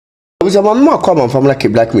was a man more common from like a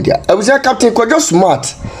black media. I was a Captain Kojo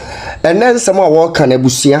Smart, and then some more can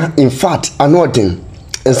ebusia. In fact, anodin,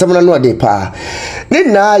 and some another pa.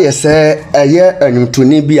 Then now, yes, a year and to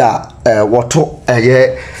Nibia, what a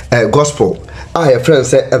year gospel. I have friends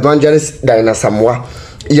say Evangelist Diana Asamoah.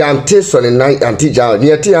 Yante son and night anti jar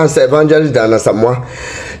near answer Evangelist Diana Asamoah.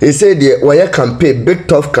 He said the wire campaign, big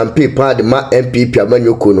tough campaign part the ma MP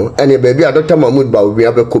Piamanyokuno, and a baby a Dr. Mahmoud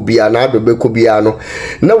Bawiabe Kobiana, Bebe Kobiano.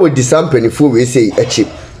 Now with the sample full we say a chip.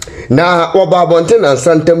 Now, Wababonten and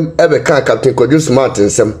Santem ever can Captain Kojo Smart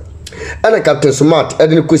and some. And a Captain Smart, I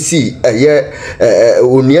didn't see a year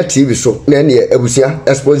near TV so, Nanny Ebusia,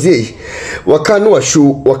 expose. What can no show,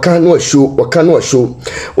 what can no show, what can no show.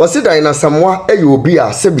 Was it in Asamoah, a you be a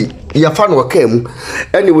Sebi, your fan wa came.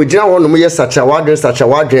 Anyway, John one me such a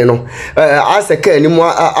wadreno. As a care anymore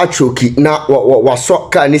a Ch0p, now what so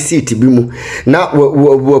can see to be mu. Now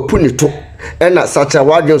we're putting it to. And not such a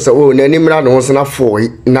ward so any man was enough for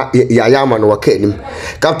not Yayaman or Kenim.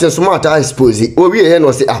 Captain Smart, I suppose, we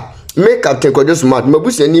was say, make Captain Kojo Smart,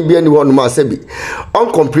 Mabus and Nibian one Masebi.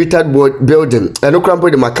 Uncompleted building, and no crumple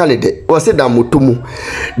the mechanic, was it Damutumu.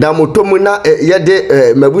 Damutumu na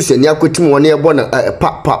yede Mabus and Yakutum 1 year bona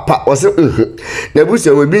papa was it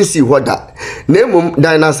Nebusian will be see what that. Name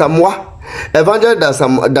Diana Asamoah. Evangelist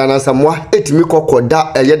Diana Asamoah etimi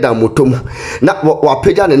kokoda eyeda motom na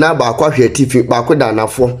wapeja ne na ba kwa hwetifi ba ko dana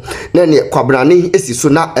fo na ne kwabrane esi so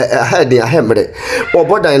na head ya hemre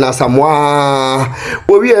oboda Diana Asamoah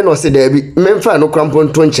owie no se da bi memfa no krampo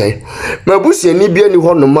nto nchen mabusie ni bia ni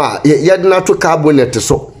hono ma yede na to cabinet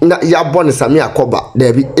so na ya bone same akoba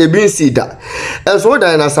da bi ebi nsi da enso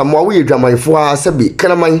Diana Asamoah we dwamanfo a sebi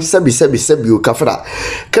kraman sebi o kafra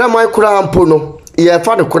kraman kura ampo no ye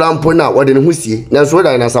fa de kurampo na wode ne husie na so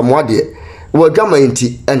Diana Asamoah de wadwama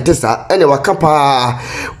nti entesa ene wakapa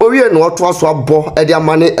owie no oto aso abo e de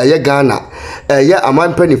amane eye Ghana eye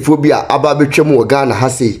amanpanifo bi a aba betwem wo Ghana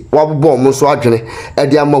hase wabbo mo so adwene e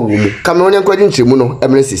de ama wo mu kame onye nkwaji nchemu no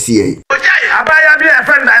emre sesie abaya bi e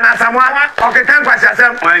friend Diana Asamoah okay kan kwasi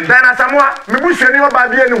asem Diana Asamoah mebusuani oba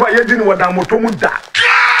bi eni ho yedi ni woda motomu da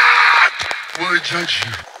will judge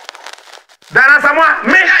you. Diana Asamoah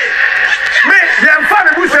me yem fa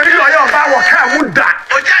mebusuani oyo ba wo ka mu da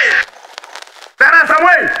Diana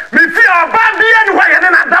Asamoah me fi oba bi eni ho yedi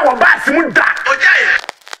na da wo ba si mu da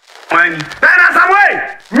Diana Asamoah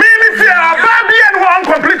me fi oba bi eni ho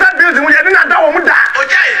uncompleted building wo yedi na da wo mu da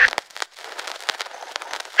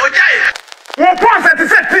wo pon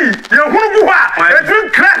seti ye hunu bu ha e tun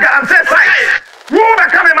crack am say side wo be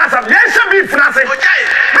come masam ye she bi finance me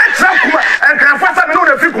tra kuma en kan fasa me no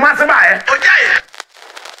de fi kuma se ba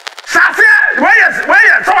sase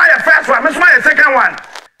where so I first one me so my second one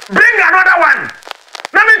bring another one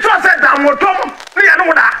na me trust that motom ni ya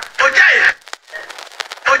no da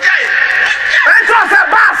I trust that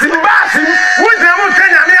basi wo je mo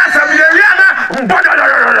Kenya me asam ye wi ana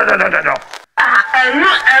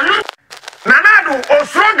Nanadu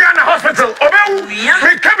Osroga na hospital obewu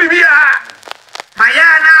me kabibia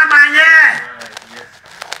mayana manye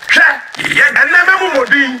hwe eneme mu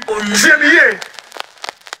modi siemiye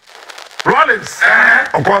Rollins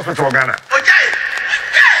hospital Ghana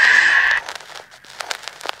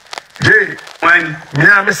J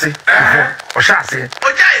mia mesi o shase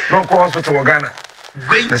no hospital Ghana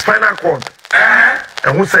the spinal cord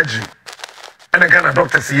and who surgery and Ghana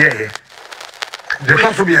doctors here the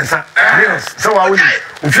person be answer yes so I will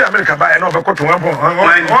if you America buy no be to one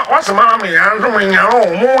what's the mama and do me no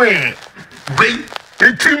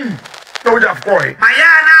we team no just boy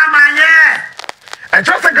mayana manye and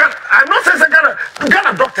just a gun I'm not saying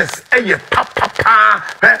Ghana doctors papa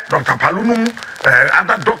Dr. Palunum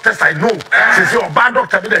other doctors I know since your bad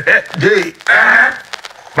doctor be the head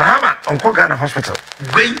Mahama Uncle Ghana hospital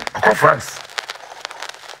Uncle France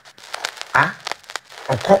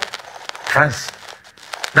Uncle France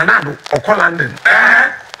Nanado Uncle London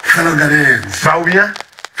Hello Ghanaians. Baubia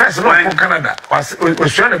first no Uncle Canada was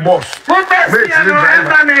the boss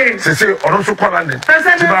since you also call London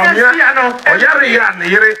Baubia Oyari yan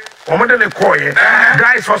yere omode ne koye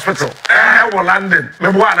guys hospital London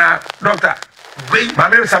meboana doctor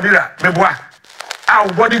Mame Sabira meboa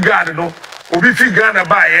our bodyguard no obi fi Ghana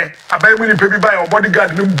buy abai mu ni pebi buy our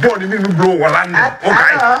bodyguard no born ni blow London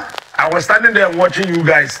okay I was standing there watching you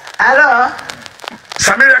guys hello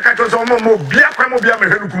Samira katozo mo bia kwa mo bia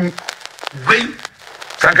mehenukum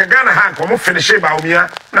sanka Ghana ha ko mo finish ba omia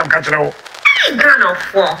na mka kire wo Ghana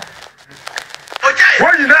fo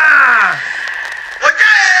Oyina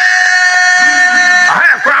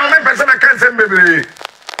aya kwa me pese na kanse mbebere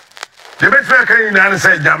je betre kan ina na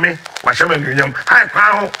say jame wa shema nyam aya kwa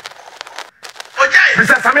ho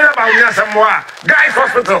Mr. Samira Baumia Asamoah, Guys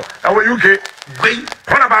Hospital, our UK.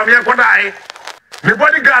 What about me? What I? The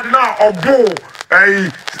bodyguard now or bull a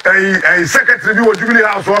secretary of Jubilee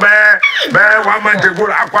House or bear 1 month ago.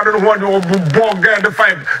 I don't want to bog the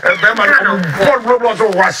fight. What robots or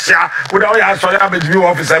was without your sorry average view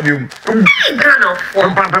officer. Wait.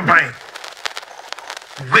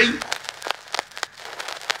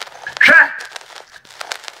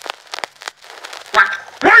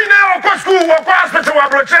 Why now? Go school or hospital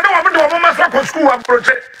approach? No one do a woman's work for school approach.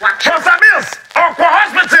 For some meals or for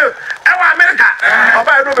hospital, our America. Or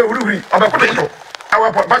by no Uri or the potato.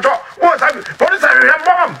 Our patrol was what is a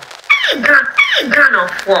bomb?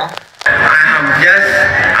 I have just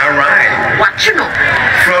arrived. What you know?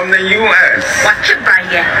 From the US. What you buy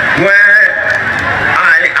here? Where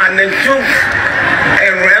I undertook a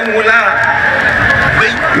regular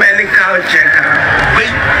medical checkup.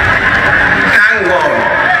 Thank God,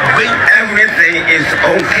 everything is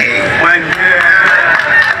okay. But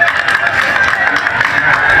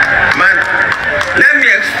let me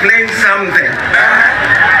explain something.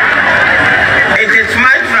 It is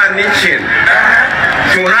my tradition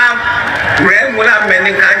to have regular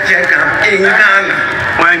medical checkup in Ghana.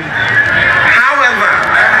 However,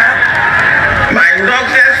 my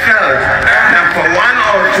doctors felt that for 1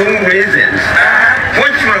 or 2 reasons,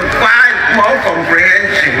 which required more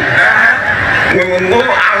comprehension, we will go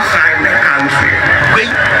outside the country.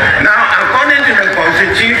 Now, according to the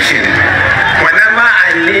Constitution, whenever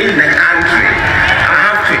I leave the country, I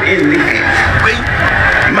have to indicate.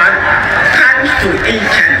 But thanks to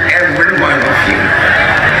each and every one of you,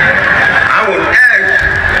 I would urge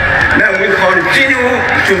that we continue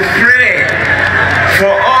to pray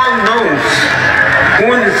for all those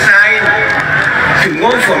who decide to go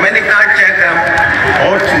for medical checkup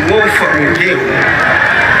or to go for review.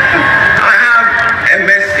 I have a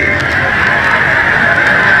message.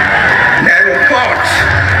 The report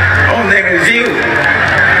of the review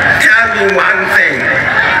tell me one thing,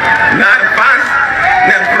 that past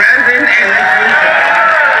the present election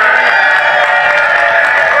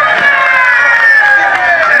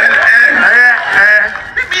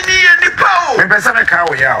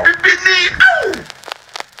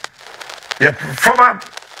former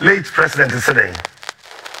late president is saying,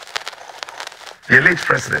 your late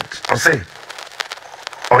president, or say,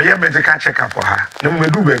 or your medical checkup for her. No, we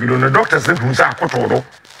do baby, the doctors who say,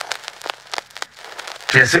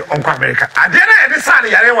 she say, Uncle America. I didn't understand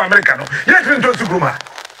the Americano. Yet, we don't do Gruma.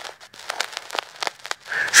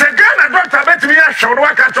 Say, Ghana doctor, bet me a show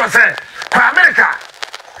what I say, America.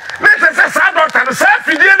 Let us say, doctor, say, if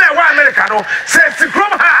you didn't know Americano, say, to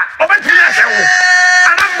Gruma, or bet me a show.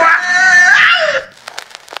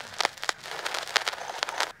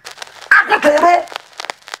 Toro.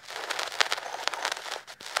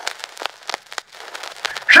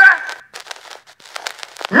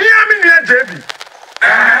 Miami near JB.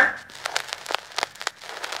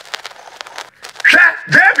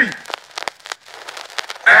 JB.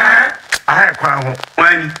 I have crown.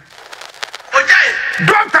 When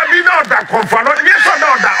Doctor be not that confirm. Yes or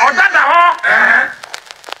not that.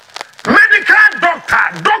 Medical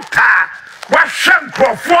doctor. What Ch0p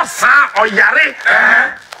for or Yare.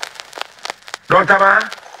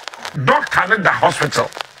 Doctor in the hospital.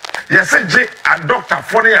 Yes, a doctor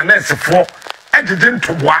for the nurse for didn't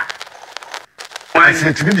to work. I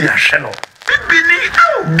said to be the channel.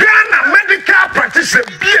 Ghana medical practitioner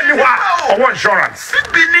be anywhere or insurance.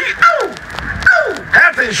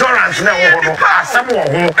 Health insurance now.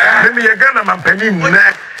 Asamoah, let me a Ghana man penny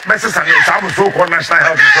neck. Mrs. and so called national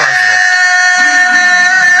health insurance.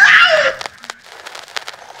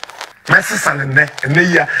 My sister in there, and the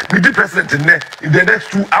year, with the president in there, in the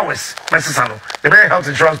next 2 hours, my sister, the very health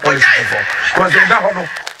insurance policy before. Because in that one,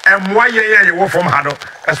 and 1 year you work from Hado,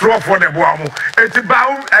 as well for the Boamu, it's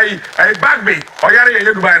about a bag bay, or Yari,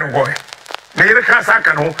 you buy no boy. The year class I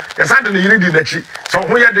can know, the Sunday you need the cheap, so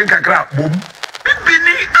we are drink a crowd, boom.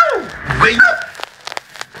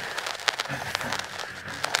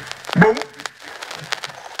 Boom.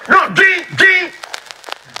 No, drink.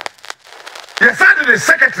 Yes, the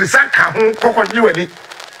secretary said, "Come on, you and it."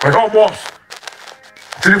 But almost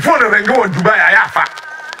to the phone and go to Dubai. Ayafa.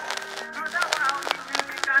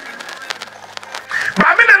 But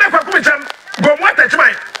I mean, I never come to go what touch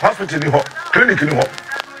my hospital in home, clinic in home.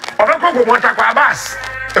 Or I go what I call bus.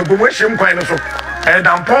 A go wish him quite so. And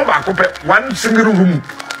I'm poor back up 1 single room,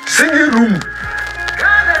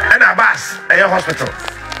 and a bus at your hospital.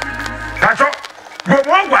 That's all. Go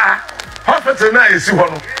one hospital now is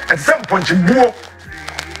one at some point in Buo.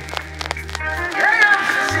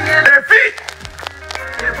 Efi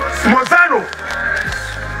Mozano.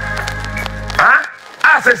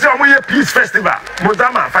 say omo peace festival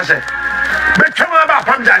Mozama fashion be twema ba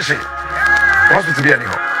pam jashi hospital be any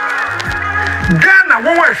ho Ghana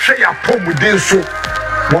won we hwe ya pomuden so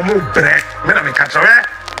wo mo bre me na me ka tore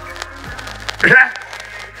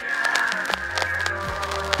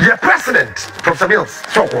your president Professor Mills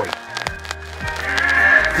so called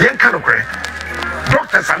yen kan okre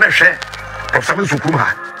doctors are not share Professor Mills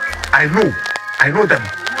ukuma I know them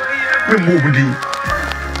we move di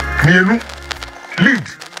mienu lead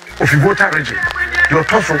of Ivota region your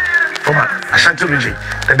torso from Ashanti region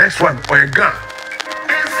the next one Ayeka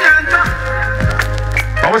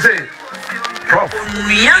I was say prof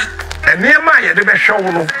and near my the best show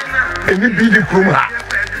no any be the room ha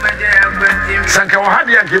sanka wa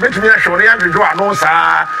hade ya give me show ya do announce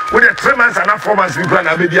with the 3 months and 4 months we go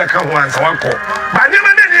na media kan ho ansa wan ko ba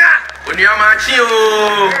nyama ne nia oniama chi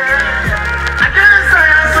o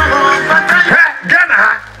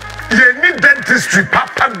Ghana ye need dentistry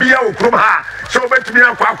papa bia okrom ha so betumi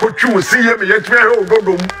akotwu o see ye me yetumi ahe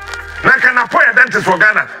ododom na kana po ya dentist for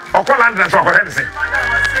Ghana okoland na so okohen se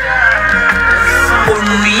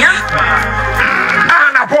onuya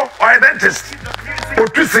na po o dentist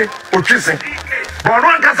otwisi but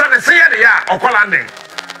one kasa ne se ye ya okoland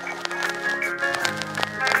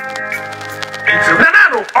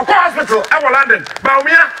no oko hospital e London ba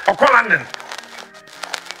omia okoland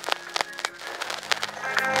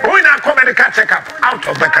when I come medical check-up out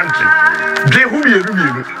of the country, they who be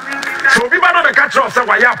so we don't the catch of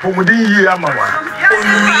why ya pomudi here, mama.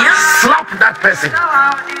 Slap that person.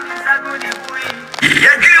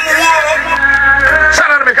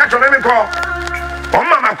 Sana me catch on me call. Oh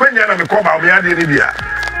mama kwenya na me call ba me ade ni bia.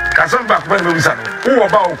 Kason back when me bisa no. Who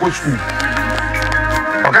about go school?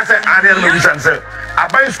 Okay say ade me bisa say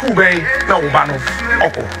abai school ben na wo ba no.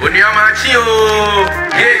 Oko. Oniama chi o.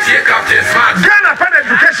 Ye captain smart. Ghana Pen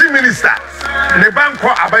Education Minister. Ne banko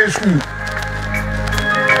abai school.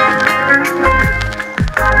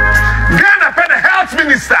 Ghana Pen Health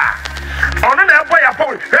Minister. Ono na boy apo.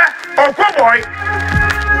 Oko boy.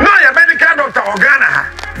 No ya medical doctor o Ghana.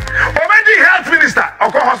 Obedi health minister.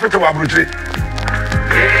 Oko hospital wa Brutri.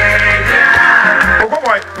 Oko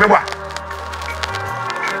boy me boy.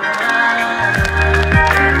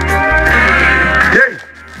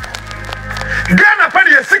 Ghana Pen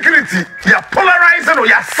security, you polarizing or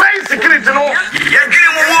you sign security, no,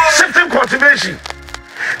 shifting cultivation.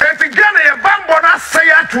 And the Ghana, you bambona say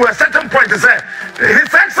to a certain point to say, His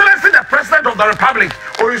Excellency the President of the Republic,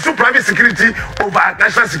 or you private security over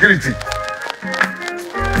national security.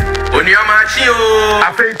 Oniamachio,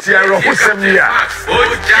 Afetia, Rohusemia,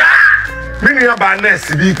 Minia Banes,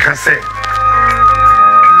 be Case,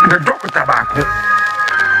 the doctor tobacco.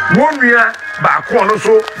 1 year back one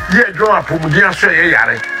also ye draw up Mudia say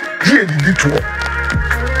yare. Ye did to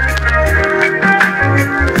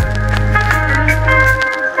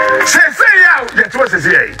say out yet was a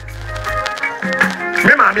say.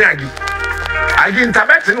 Me mammy agi. I didn't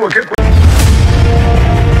tabet in